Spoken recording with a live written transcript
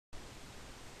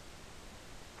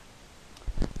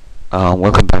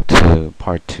Welcome back to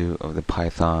part 2 of the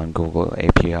Python Google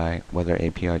API Weather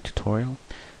API tutorial.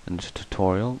 In this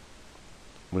tutorial,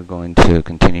 we're going to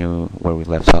continue where we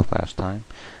left off last time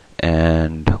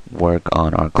and work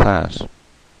on our class.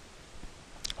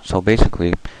 So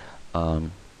basically,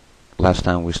 last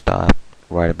time we stopped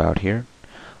right about here.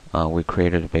 We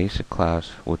created a basic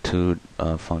class with two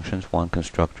functions, one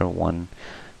constructor, one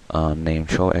named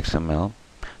show XML,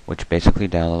 which basically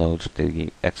downloads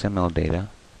the XML data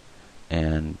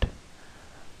and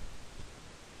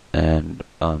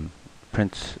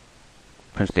prints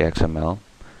the XML.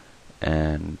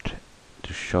 And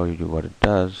to show you what it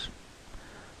does,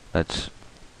 let's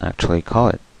actually call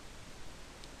it.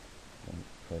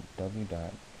 Put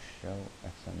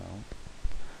w.showXML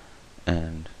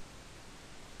and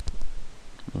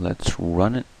let's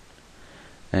run it,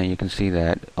 and you can see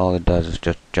that all it does is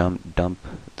just dump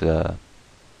the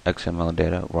XML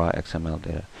data, raw XML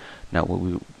data. Now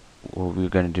what we're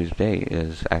going to do today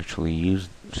is actually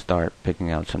start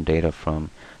picking out some data from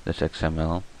this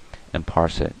XML and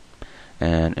parse it.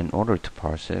 And in order to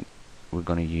parse it, we're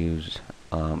going to use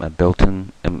a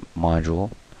built-in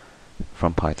module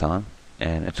from Python,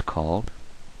 and it's called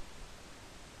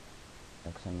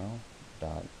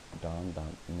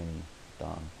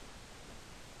xml.dom.minidom.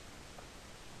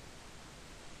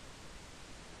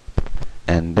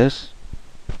 And this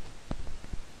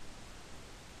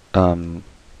I'm going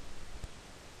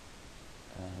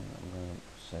to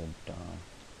say DOM.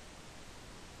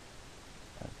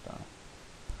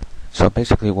 So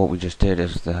basically what we just did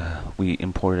is we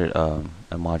imported a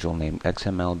module named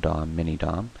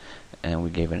xml.dom.minidom, and we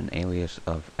gave it an alias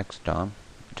of xdom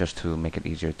just to make it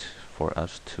easier for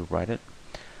us to write it.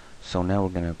 So now we're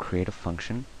going to create a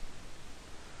function.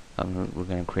 We're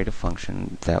going to create a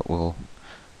function that will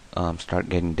start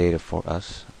getting data for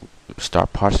us,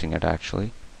 start parsing it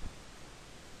actually.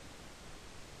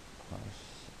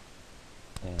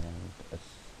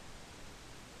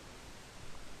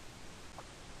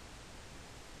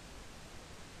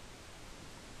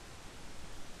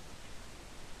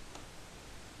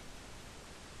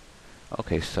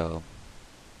 Okay, so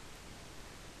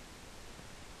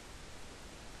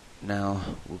now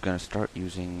we're going to start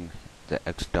using the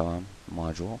xdom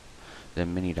module, the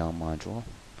minidom module,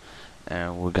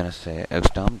 and we're going to say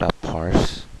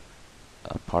xdom.parse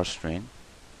parse string,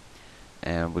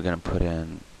 and we're going to put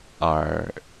in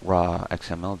our raw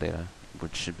XML data,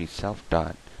 which should be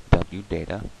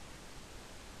self.wdata.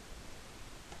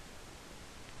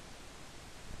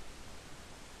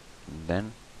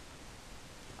 Then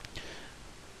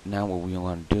now what we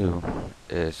want to do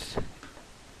is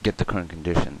get the current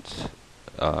conditions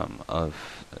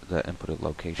of the inputted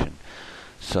location.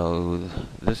 So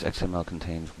this XML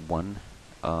contains one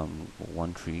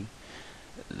tree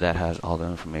that has all the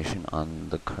information on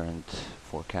the current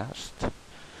forecast.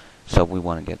 So we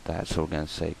want to get that. So we're going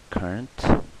to say current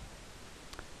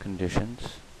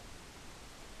conditions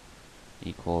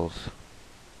equals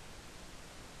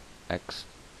x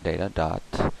data dot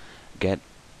get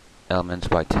elements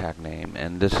by tag name.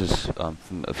 And this is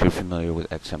if you're familiar with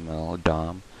XML,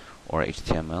 DOM, or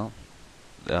HTML,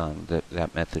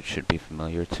 that method should be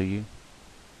familiar to you.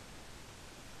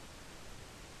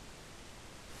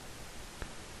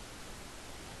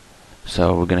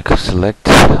 So we're going to select,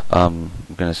 we're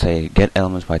going to say get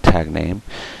elements by tag name,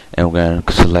 and we're going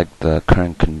to select the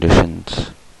current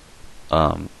conditions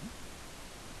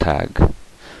tag,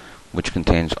 which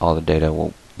contains all the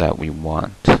data that we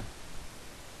want.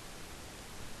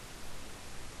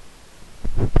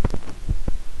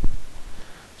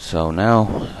 So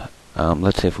now,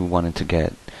 let's say if we wanted to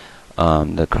get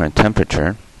the current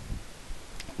temperature,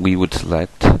 we would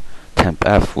select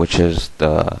temp_f, which is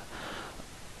the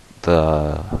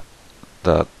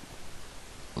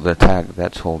tag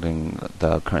that's holding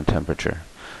the current temperature.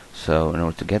 So in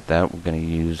order to get that, we're going to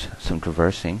use some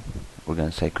traversing. We're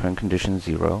going to say current condition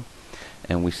 0,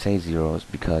 and we say 0 is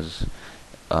because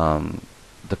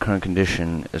the current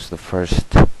condition is the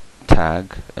first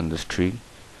tag in this tree,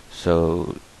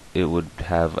 so it would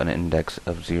have an index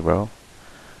of 0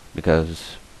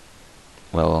 because,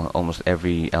 well, almost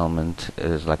every element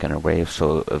is like an array.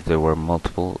 So if there were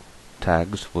multiple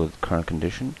tags with current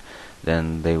condition,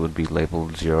 then they would be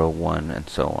labeled 0, 1, and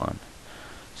so on.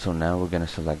 So now we're going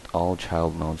to select all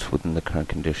child nodes within the current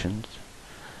conditions,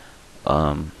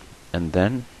 and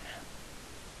then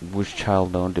which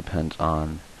child node depends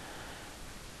on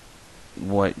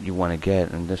what you want to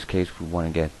get. In this case, we want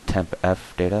to get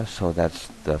temp_f data, so that's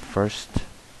the first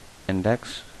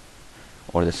index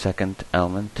or the second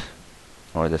element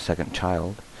or the second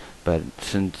child. But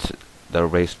since the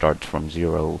array starts from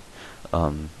 0,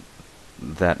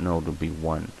 that node will be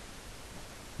 1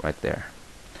 right there.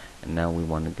 And now we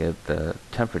want to get the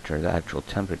temperature, the actual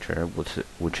temperature,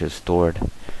 which is stored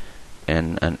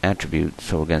in an attribute.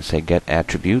 So we're going to say get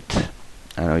attribute.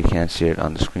 I know you can't see it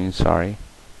on the screen, sorry.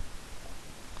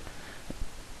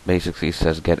 Basically it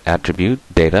says get attribute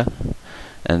data,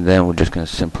 and then we're just going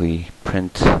to simply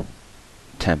print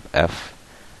temp_f,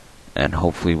 and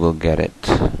hopefully we'll get it.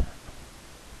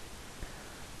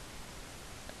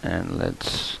 And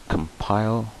let's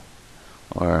compile,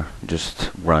 or just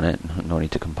run it, no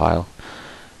need to compile.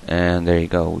 And there you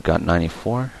go, we got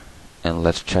 94. And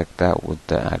let's check that with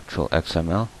the actual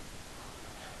XML.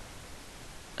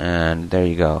 And there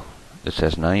you go, it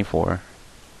says 94.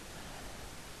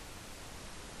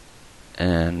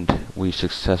 And we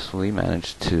successfully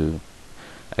managed to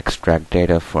extract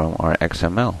data from our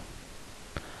XML.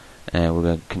 And we're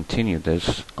going to continue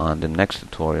this on the next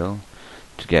tutorial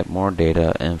to get more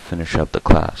data and finish up the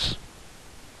class.